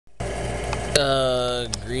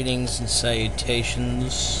Greetings and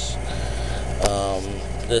salutations.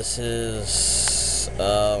 This is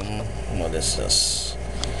what is this?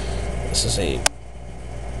 This is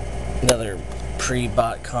another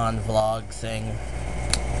pre-BOTCON vlog thing.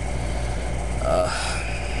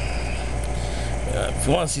 If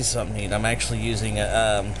you want to see something neat, I'm actually using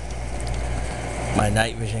my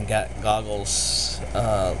night vision goggles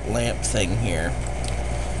lamp thing here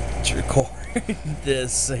to record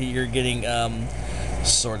this, so you're getting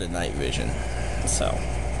sort of night vision. So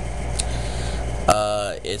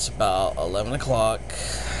it's about 11 o'clock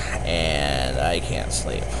and I can't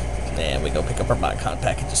sleep, and we go pick up our BOTCON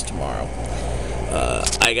packages tomorrow.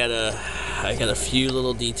 I got a few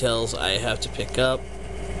little details I have to pick up.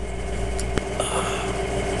 A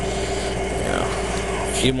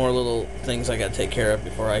few more little things I gotta take care of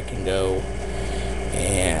before I can go,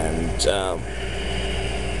 and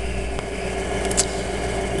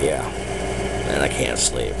yeah, and I can't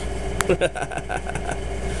sleep.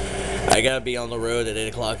 I gotta be on the road at 8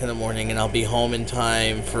 o'clock in the morning, and I'll be home in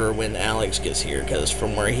time for when Alex gets here, because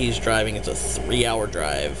from where he's driving, it's a 3-hour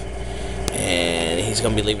drive, and he's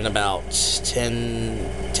gonna be leaving about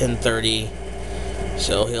 10:30,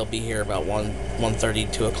 so he'll be here about 1:30,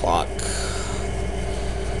 2 o'clock.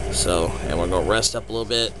 So, and we're gonna rest up a little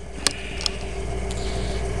bit,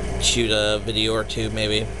 shoot a video or two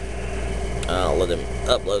maybe. I'll let him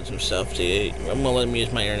upload some stuff to you. I'm gonna let him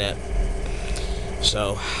use my internet.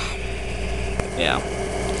 So, yeah.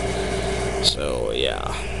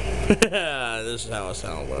 This is how I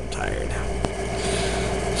sound when I'm tired.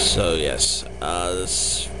 So yes,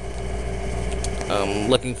 I'm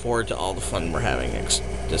looking forward to all the fun we're having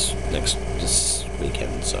this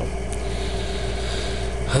weekend. So,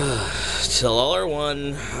 till all are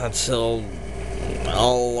one, until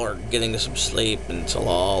all are getting some sleep, until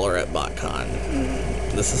all are at BOTCON.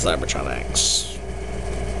 This is Cybertronics.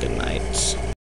 Good night.